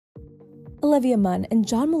Olivia Munn and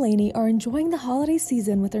John Mulaney are enjoying the holiday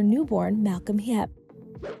season with their newborn, Malcom.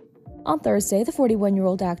 On Thursday, the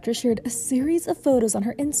 41-year-old actress shared a series of photos on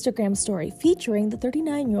her Instagram story featuring the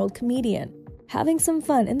 39-year-old comedian having some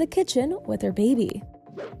fun in the kitchen with her baby.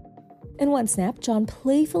 In one snap, John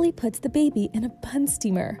playfully puts the baby in a bun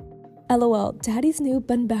steamer. LOL, Daddy's new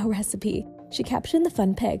bun bao recipe, she captioned the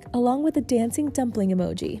fun pic along with a dancing dumpling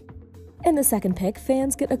emoji. In the second pic,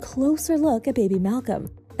 fans get a closer look at baby Malcom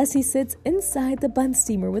as he sits inside the bun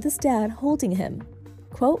steamer with his dad holding him.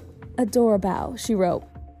 Quote, "Adorable," she wrote.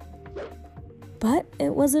 But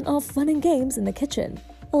it wasn't all fun and games in the kitchen.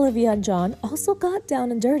 Olivia and John also got down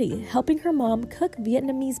and dirty, helping her mom cook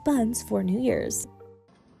Vietnamese buns for New Year's.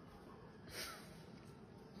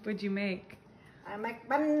 What'd you make? I make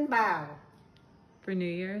bánh bao. For New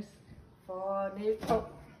Year's? For New Year's.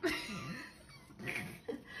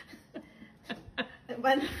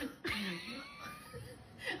 Bánh.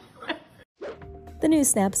 The new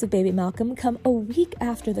snaps of baby Malcom come a week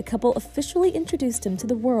after the couple officially introduced him to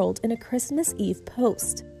the world in a Christmas Eve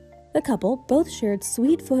post. The couple both shared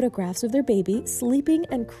sweet photographs of their baby sleeping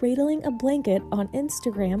and cradling a blanket on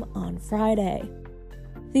Instagram on Friday.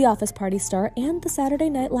 The Office Party star and the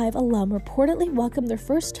Saturday Night Live alum reportedly welcomed their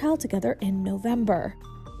first child together in November.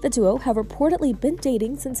 The duo have reportedly been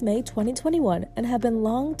dating since May 2021 and have been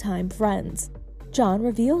longtime friends. John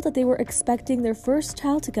revealed that they were expecting their first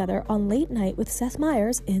child together on Late Night with Seth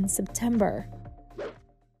Meyers in September.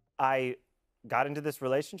 I got into this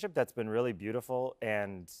relationship that's been really beautiful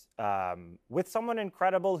and with someone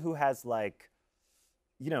incredible who has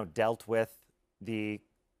dealt with the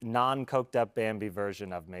non-coked up Bambi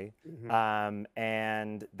version of me.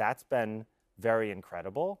 And that's been very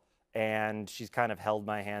incredible. And she's kind of held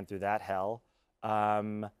my hand through that hell.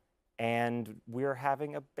 And we're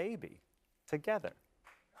having a baby together.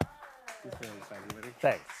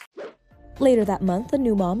 Thanks. Later that month, the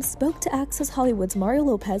new mom spoke to Access Hollywood's Mario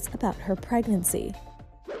Lopez about her pregnancy.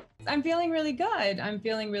 I'm feeling really good.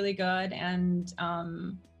 And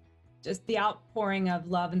just the outpouring of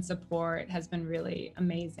love and support has been really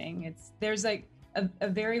amazing. There's like a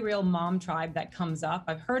very real mom tribe that comes up.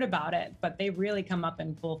 I've heard about it, but they really come up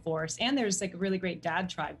in full force. And there's like a really great dad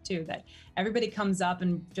tribe too, that everybody comes up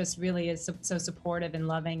and just really is so supportive and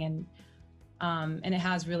loving, and it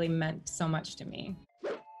has really meant so much to me.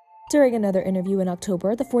 During another interview in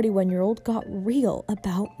October, the 41-year-old got real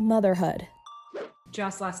about motherhood.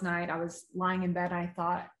 Just last night, I was lying in bed and I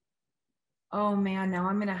thought, oh man, now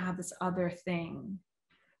I'm gonna have this other thing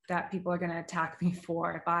that people are gonna attack me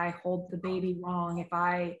for. If I hold the baby wrong, if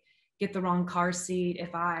I get the wrong car seat,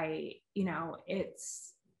 if I,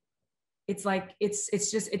 it's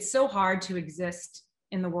so hard to exist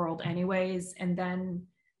in the world anyways. And then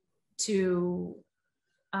to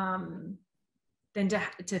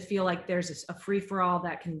feel like there's a free-for-all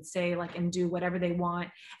that can say and do whatever they want.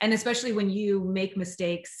 And especially when you make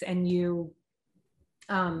mistakes and you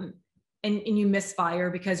you misfire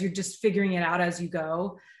because you're just figuring it out as you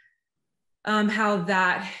go, how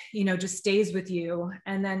that, just stays with you.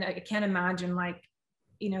 And then I can't imagine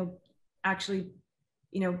actually,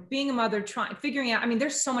 being a mother, figuring out,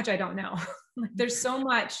 there's so much I don't know. There's so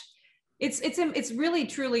much, it's really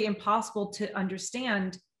truly impossible to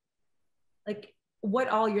understand what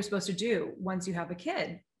all you're supposed to do once you have a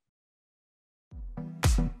kid.